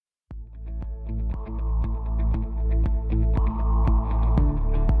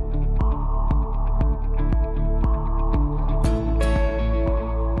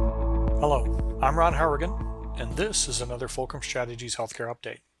I'm Ron Harrigan, and this is another Fulcrum Strategies Healthcare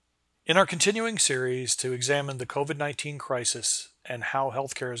Update. In our continuing series to examine the COVID-19 crisis and how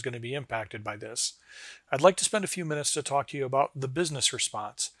healthcare is going to be impacted by this, I'd like to spend a few minutes to talk to you about the business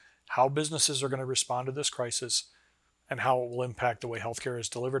response, how businesses are going to respond to this crisis, and how it will impact the way healthcare is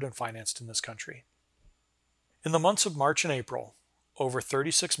delivered and financed in this country. In the months of March and April, over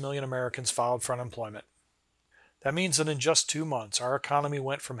 36 million Americans filed for unemployment. That means that in just 2 months, our economy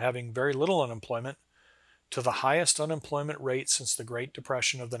went from having very little unemployment to the highest unemployment rate since the Great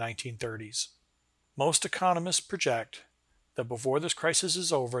Depression of the 1930s. Most economists project that before this crisis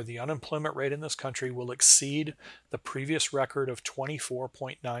is over, the unemployment rate in this country will exceed the previous record of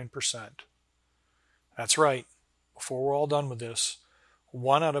 24.9%. That's right. Before we're all done with this,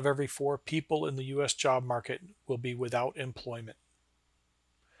 1 out of every 4 people in the U.S. job market will be without employment.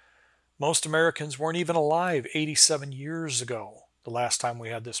 Most Americans weren't even alive 87 years ago, the last time we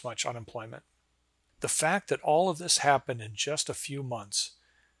had this much unemployment. The fact that all of this happened in just a few months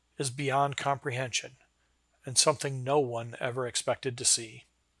is beyond comprehension and something no one ever expected to see.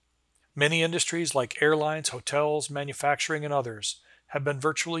 Many industries like airlines, hotels, manufacturing, and others have been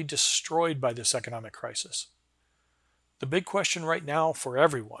virtually destroyed by this economic crisis. The big question right now for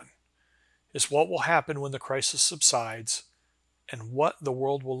everyone is what will happen when the crisis subsides and what the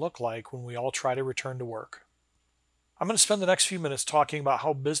world will look like when we all try to return to work. I'm going to spend the next few minutes talking about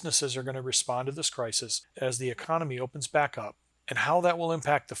how businesses are going to respond to this crisis as the economy opens back up and how that will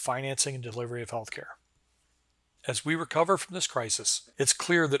impact the financing and delivery of healthcare. As we recover from this crisis, it's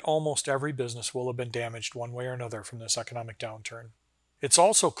clear that almost every business will have been damaged one way or another from this economic downturn. It's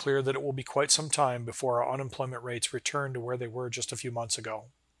also clear that it will be quite some time before our unemployment rates return to where they were just a few months ago.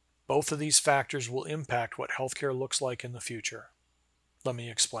 Both of these factors will impact what healthcare looks like in the future. Let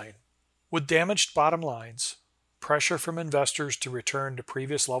me explain. With damaged bottom lines, pressure from investors to return to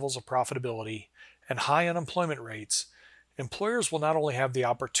previous levels of profitability, and high unemployment rates, employers will not only have the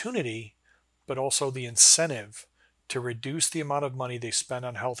opportunity, but also the incentive to reduce the amount of money they spend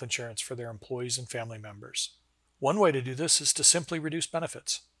on health insurance for their employees and family members. One way to do this is to simply reduce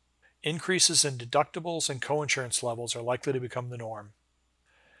benefits. Increases in deductibles and coinsurance levels are likely to become the norm.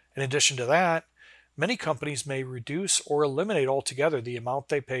 In addition to that, many companies may reduce or eliminate altogether the amount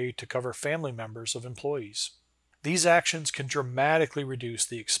they pay to cover family members of employees. These actions can dramatically reduce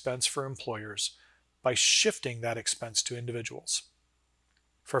the expense for employers by shifting that expense to individuals.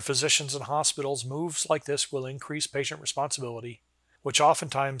 For physicians and hospitals, moves like this will increase patient responsibility, which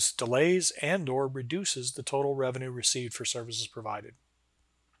oftentimes delays and/or reduces the total revenue received for services provided.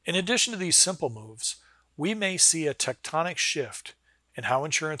 In addition to these simple moves, we may see a tectonic shift in how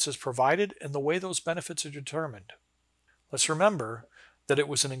insurance is provided and the way those benefits are determined. Let's remember that it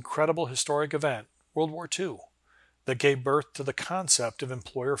was an incredible historic event, World War II, that gave birth to the concept of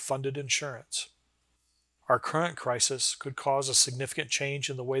employer-funded insurance. Our current crisis could cause a significant change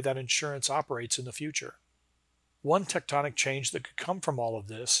in the way that insurance operates in the future. One tectonic change that could come from all of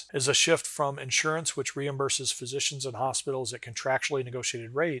this is a shift from insurance which reimburses physicians and hospitals at contractually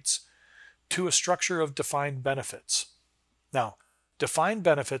negotiated rates to a structure of defined benefits. Now, defined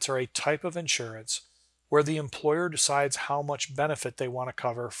benefits are a type of insurance where the employer decides how much benefit they want to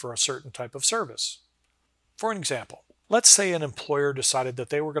cover for a certain type of service. For an example, let's say an employer decided that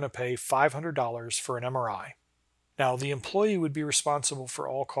they were going to pay $500 for an MRI. Now, the employee would be responsible for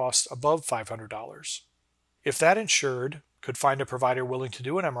all costs above $500. If that insured could find a provider willing to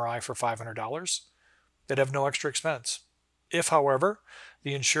do an MRI for $500, they'd have no extra expense. If, however,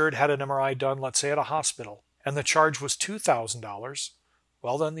 the insured had an MRI done, let's say at a hospital, and the charge was $2,000,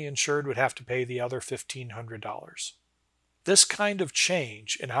 well then the insured would have to pay the other $1,500. This kind of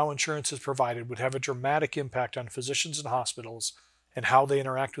change in how insurance is provided would have a dramatic impact on physicians and hospitals and how they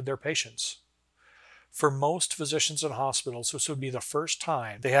interact with their patients. For most physicians and hospitals, this would be the first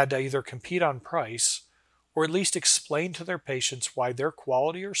time they had to either compete on price or at least explain to their patients why their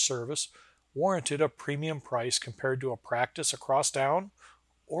quality or service warranted a premium price compared to a practice across town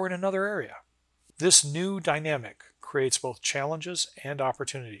or in another area. This new dynamic creates both challenges and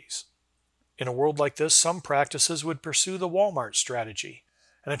opportunities. In a world like this, some practices would pursue the Walmart strategy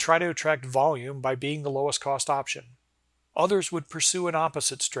and try to attract volume by being the lowest cost option. Others would pursue an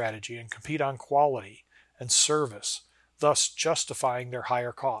opposite strategy and compete on quality and service, thus justifying their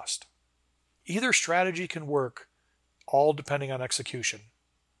higher cost. Either strategy can work, all depending on execution.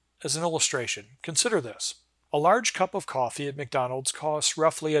 As an illustration, consider this. A large cup of coffee at McDonald's costs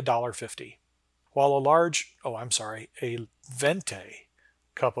roughly $1.50, while a Venti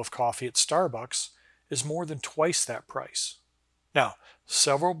cup of coffee at Starbucks is more than twice that price. Now,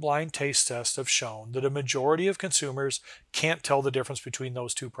 several blind taste tests have shown that a majority of consumers can't tell the difference between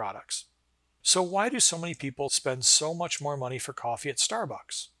those two products. So, why do so many people spend so much more money for coffee at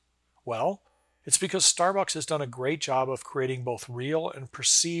Starbucks? Well, it's because Starbucks has done a great job of creating both real and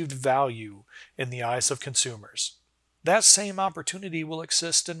perceived value in the eyes of consumers. That same opportunity will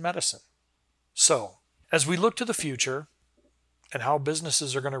exist in medicine. So, as we look to the future and how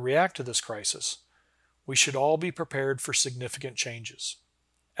businesses are going to react to this crisis, we should all be prepared for significant changes.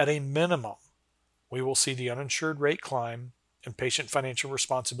 At a minimum, we will see the uninsured rate climb and patient financial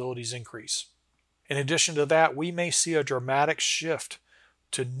responsibilities increase. In addition to that, we may see a dramatic shift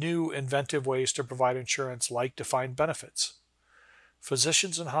to new inventive ways to provide insurance like defined benefits.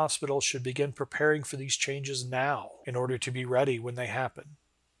 Physicians and hospitals should begin preparing for these changes now in order to be ready when they happen.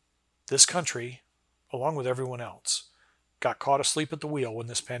 This country, along with everyone else, got caught asleep at the wheel when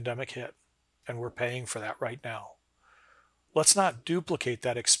this pandemic hit, and we're paying for that right now. Let's not duplicate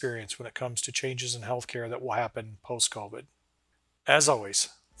that experience when it comes to changes in healthcare that will happen post-COVID. As always,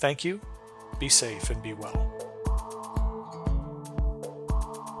 thank you, be safe, and be well.